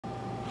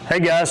Hey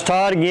guys,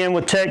 Todd again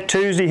with Tech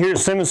Tuesday here at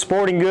Simmons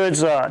Sporting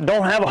Goods.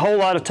 Don't have a whole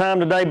lot of time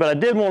today, but I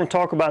did want to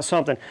talk about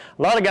something.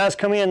 A lot of guys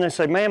come in and they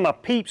say, man, my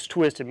peep's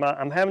twisted.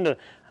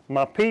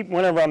 My peep,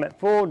 whenever I'm at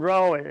full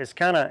draw,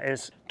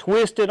 it's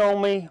twisted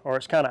on me, or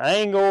it's kind of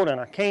angled,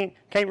 and I can't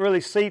really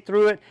see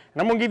through it.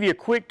 And I'm going to give you a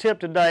quick tip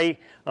today.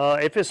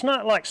 If it's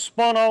not like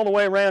spun all the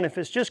way around, if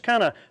it's just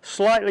kind of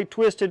slightly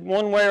twisted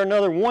one way or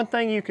another, one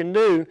thing you can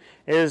do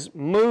is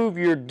move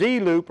your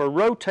D-loop or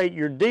rotate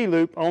your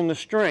D-loop on the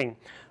string.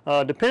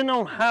 Depending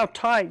on how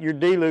tight your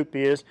D-loop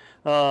is,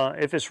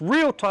 if it's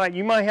real tight,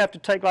 you might have to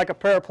take like a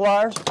pair of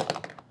pliers,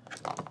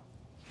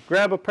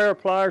 grab a pair of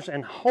pliers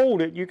and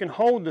hold it. You can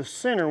hold the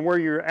center where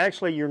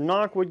your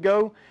knock would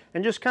go,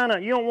 and just kind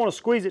of, you don't want to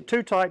squeeze it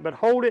too tight, but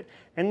hold it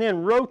and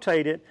then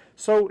rotate it.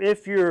 So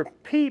if your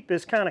peep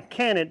is kind of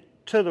canted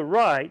to the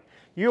right,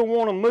 you'll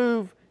want to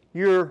move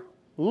your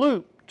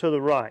loop to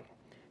the right.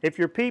 If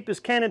your peep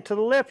is canted to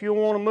the left, you'll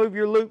want to move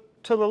your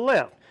loop to the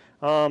left.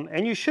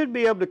 And you should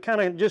be able to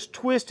kind of just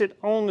twist it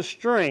on the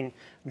string.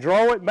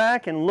 Draw it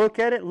back and look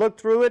at it, look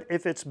through it.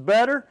 If it's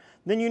better,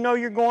 then you know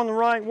you're going the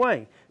right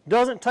way.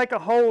 Doesn't take a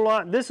whole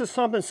lot. This is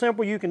something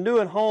simple you can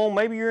do at home.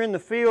 Maybe you're in the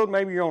field,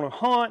 maybe you're on a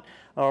hunt,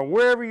 or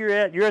wherever you're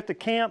at the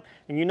camp,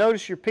 and you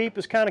notice your peep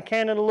is kind of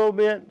canted a little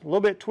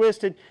bit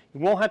twisted.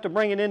 You won't have to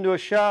bring it into a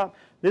shop.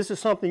 This is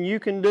something you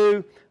can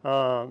do,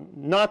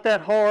 not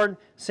that hard,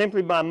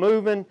 simply by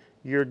moving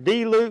your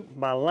D-loop,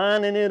 by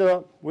lining it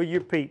up with your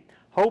peep.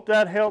 Hope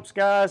that helps,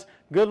 guys.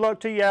 Good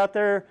luck to you out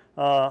there.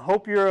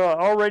 Hope you're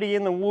already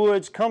in the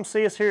woods. Come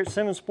see us here at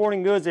Simmons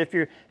Sporting Goods. If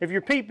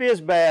your peep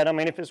is bad, I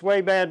mean, if it's way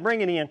bad,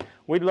 bring it in.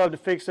 We'd love to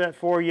fix that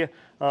for you.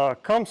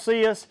 Come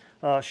see us.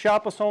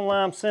 Shop us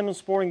online,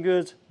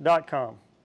 SimmonsSportingGoods.com.